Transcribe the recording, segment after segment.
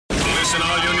Listen,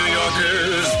 all you New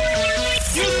Yorkers.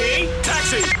 Excuse me.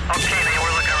 Taxi. Okay, man,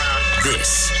 we're looking around.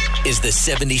 This is the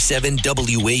 77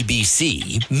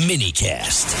 WABC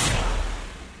minicast.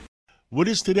 With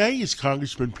us today is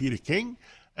Congressman Peter King,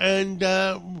 and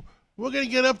we're going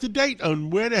to get up to date on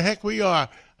where the heck we are.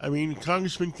 I mean,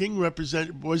 Congressman King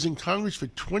was in Congress for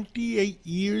 28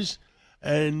 years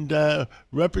and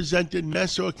represented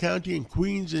Nassau County and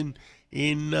Queens in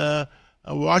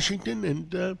Washington.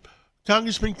 And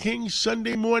Congressman King,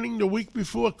 Sunday morning, the week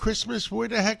before Christmas, where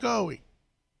the heck are we?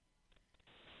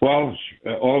 Well,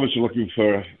 all of us are looking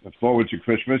forward to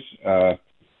Christmas.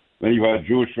 Many of our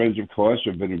Jewish friends, of course,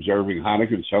 have been observing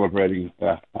Hanukkah and celebrating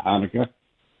Hanukkah.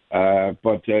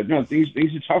 But things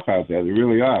are tough out there. They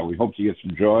really are. We hope to get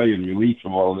some joy and relief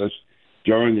from all of this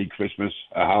during the Christmas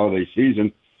holiday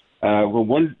season. Well,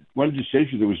 one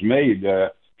decision that was made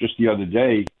just the other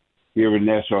day here in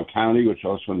Nassau County, which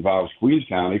also involves Queens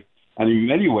County, and in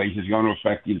many ways is going to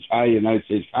affect the entire United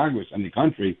States Congress and the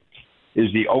country,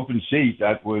 is the open seat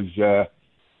that was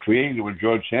created when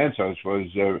George Santos was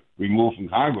removed from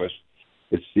Congress.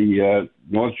 It's the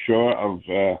North Shore of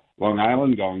Long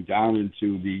Island going down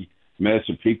into the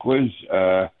Massapequas.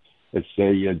 It's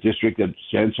a district that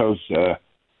Santos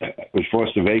was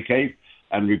forced to vacate.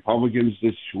 And Republicans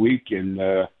this week in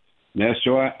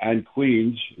Nassau and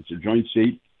Queens, it's a joint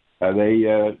seat,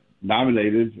 they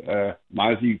nominated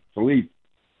Mazi Philippe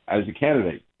as a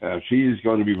candidate. She is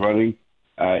going to be running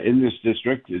in this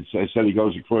district. I said it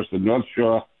goes across the North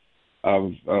Shore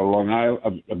of Long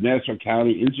Island, of Nassau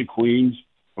County into Queens,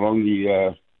 along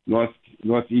the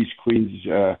northeast Queens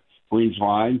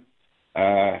line,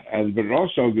 but it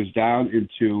also goes down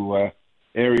into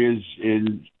areas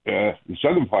in the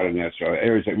southern part of Nassau,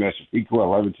 areas like Massapequa,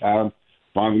 Levittown,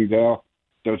 Farmingdale.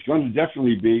 So it's going to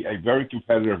definitely be a very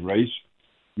competitive race.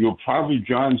 You'll probably,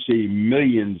 John, see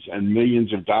millions and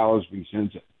millions of dollars being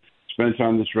spent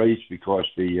on this race because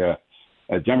the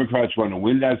Democrats want to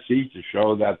win that seat to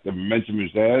show that the momentum is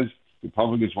theirs.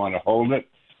 Republicans want to hold it.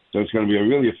 So it's going to be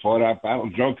really a fought-out battle.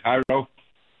 Joe Cairo,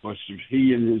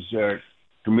 he and his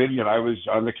committee, and I was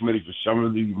on the committee for some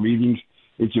of the meetings,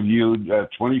 interviewed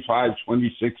 25,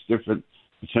 26 different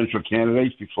potential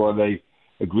candidates before they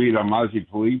agreed on Mazi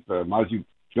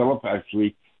Philippe,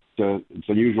 actually. It's an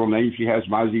unusual name she has,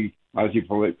 Mazi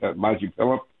Philippe. Mazi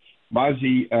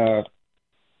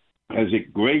has a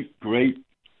great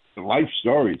life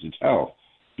story to tell.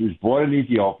 She was born in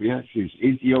Ethiopia. She's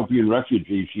an Ethiopian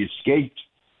refugee. She escaped,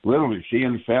 literally, she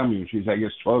and the family, when she was, I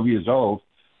guess, 12 years old,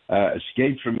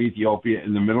 escaped from Ethiopia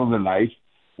in the middle of the night,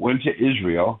 went to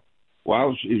Israel.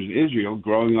 While she was in Israel,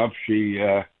 growing up, she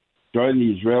joined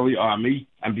the Israeli army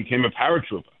and became a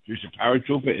paratrooper. She was a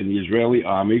paratrooper in the Israeli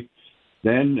army.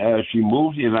 Then she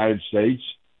moved to the United States.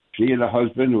 She and her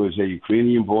husband, who was a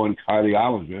Ukrainian-born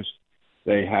cardiologist,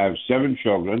 they have 7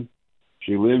 children.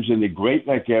 She lives in the Great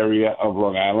Neck area of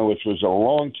Long Island, which was a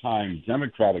long-time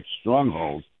Democratic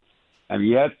stronghold. And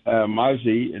yet,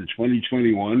 Mazi, in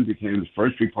 2021, became the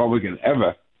first Republican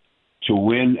ever to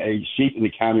win a seat in the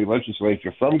county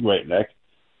legislature from Great Neck.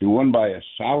 She won by a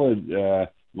solid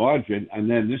margin,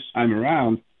 and then this time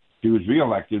around, she was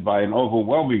reelected by an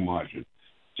overwhelming margin.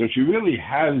 So she really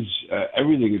has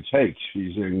everything it takes.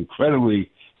 She's incredibly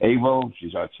able.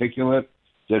 She's articulate.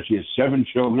 Says she has 7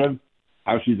 children.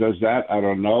 How she does that, I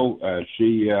don't know. I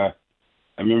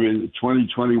remember in the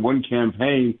 2021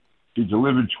 campaign, she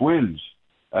delivered twins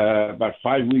about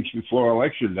 5 weeks before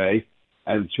Election Day,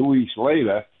 and 2 weeks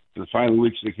later, for the final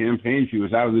weeks of the campaign, she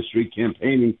was out of the street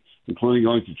campaigning, including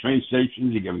going to train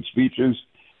stations and giving speeches,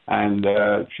 and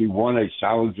she won a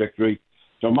solid victory.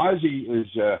 So Mazi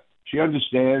she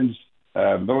understands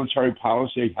military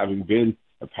policy, having been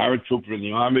a paratrooper in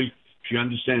the Army. She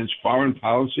understands foreign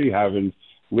policy, having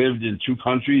lived in 2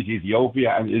 countries,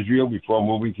 Ethiopia and Israel, before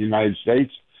moving to the United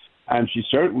States. And she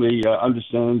certainly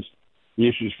understands the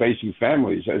issues facing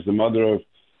families as the mother of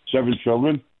 7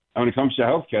 children. And when it comes to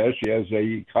health care, she has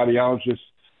a cardiologist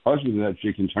husband that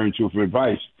she can turn to for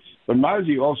advice. But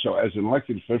Mazi also, as an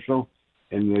elected official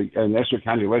in the Nassau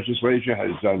County Legislature,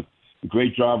 has done a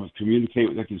great job of communicating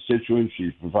with her constituents.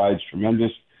 She provides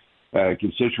tremendous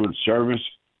constituent service.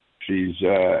 She's,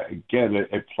 again,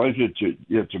 a pleasure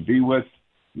to be with,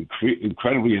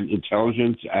 incredibly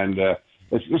intelligent. And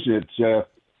listen, it's a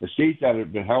seat that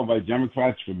had been held by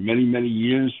Democrats for many, many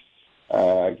years.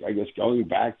 I guess going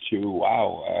back to,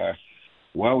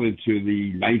 well into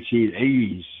the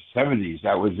 1980s, 70s.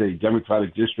 That was a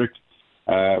Democratic district.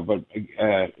 But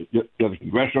the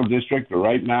congressional district,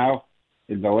 right now,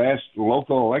 in the last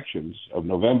local elections of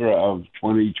November of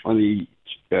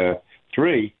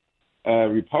 2023,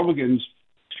 Republicans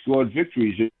scored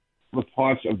victories the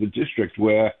parts of the district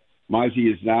where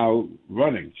Mazi is now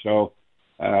running. So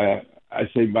I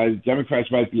say the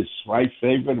Democrats might be a slight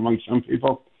favorite among some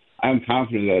people. I'm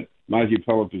confident that Mazi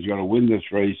Philip is going to win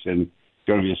this race, and it's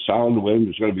going to be a solid win.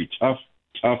 It's going to be tough,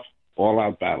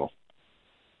 all-out battle.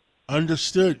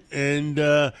 Understood. And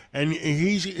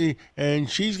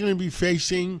she's going to be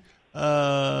facing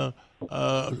on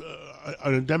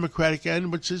a Democratic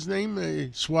end. What's his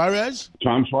name? Suarez.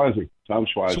 Tom Suozzi.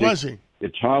 Suozzi. Yeah,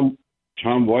 Tom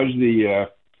was the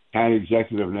county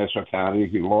executive of Nassau County.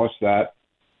 He lost that,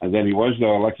 and then he was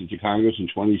elected to Congress in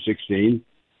 2016,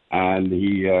 and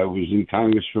he was in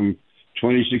Congress from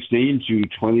 2016 to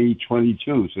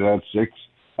 2022. So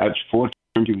that's 4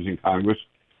 terms he was in Congress.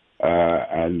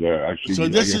 Actually, so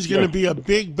this is going to be a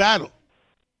big battle.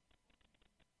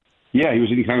 Yeah, he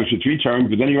was in Congress for 3 terms,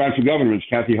 but then he ran for governor as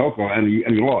Kathy Hochul, and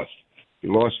he lost. He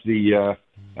lost the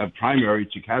primary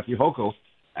to Kathy Hochul,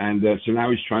 and so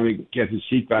now he's trying to get his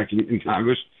seat back in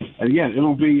Congress. And again, it's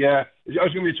going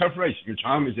to be a tough race.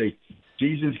 Tom is a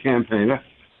seasoned campaigner.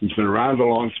 He's been around a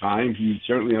long time. He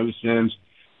certainly understands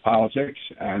politics,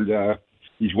 and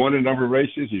he's won a number of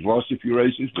races. He's lost a few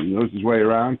races, but he knows his way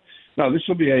around. No, this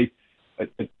will be a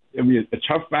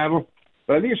tough battle,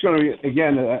 but I think it's going to be,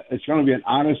 again, it's going to be an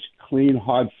honest, clean,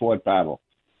 hard-fought battle.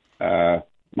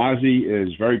 Mazi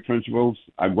is very principled.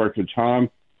 I've worked with Tom.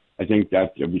 I think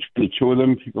that between the two of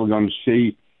them, people are going to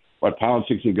see what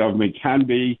politics and government can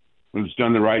be when it's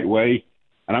done the right way.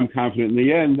 And I'm confident in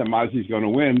the end that Mazi is going to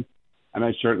win, and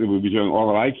I certainly will be doing all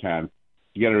that I can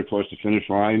to get her across the finish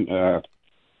line.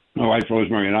 My wife,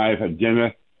 Rosemary, and I have had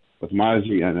dinner with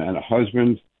Mazi and her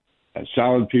husband.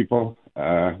 Solid people.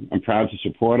 I'm proud to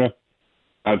support her,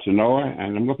 proud to know her,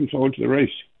 and I'm looking forward to the race.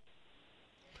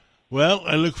 Well,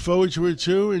 I look forward to it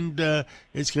too, and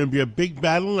it's going to be a big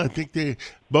battle. I think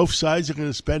both sides are going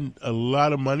to spend a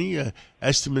lot of money.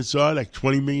 Estimates are like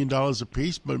 $20 million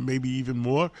apiece, but maybe even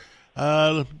more.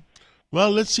 Well,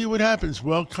 let's see what happens.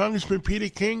 Well, Congressman Peter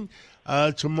King,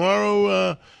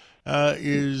 tomorrow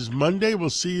is Monday. We'll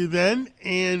see you then,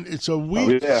 and it's a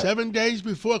week, 7 days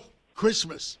before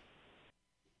Christmas.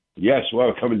 Yes,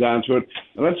 well, coming down to it.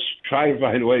 Let's try to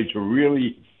find a way to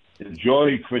really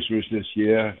enjoy Christmas this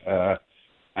year.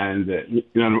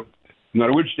 No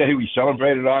matter which day we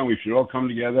celebrate it on, we should all come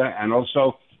together. And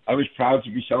also, I was proud to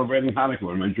be celebrating Hanukkah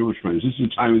with my Jewish friends. This is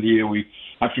the time of the year we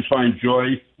have to find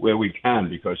joy where we can,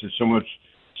 because there's so much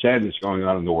sadness going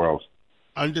on in the world.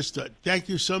 Understood. Thank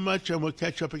you so much, and we'll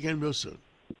catch up again real soon.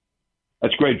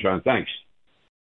 That's great, John. Thanks.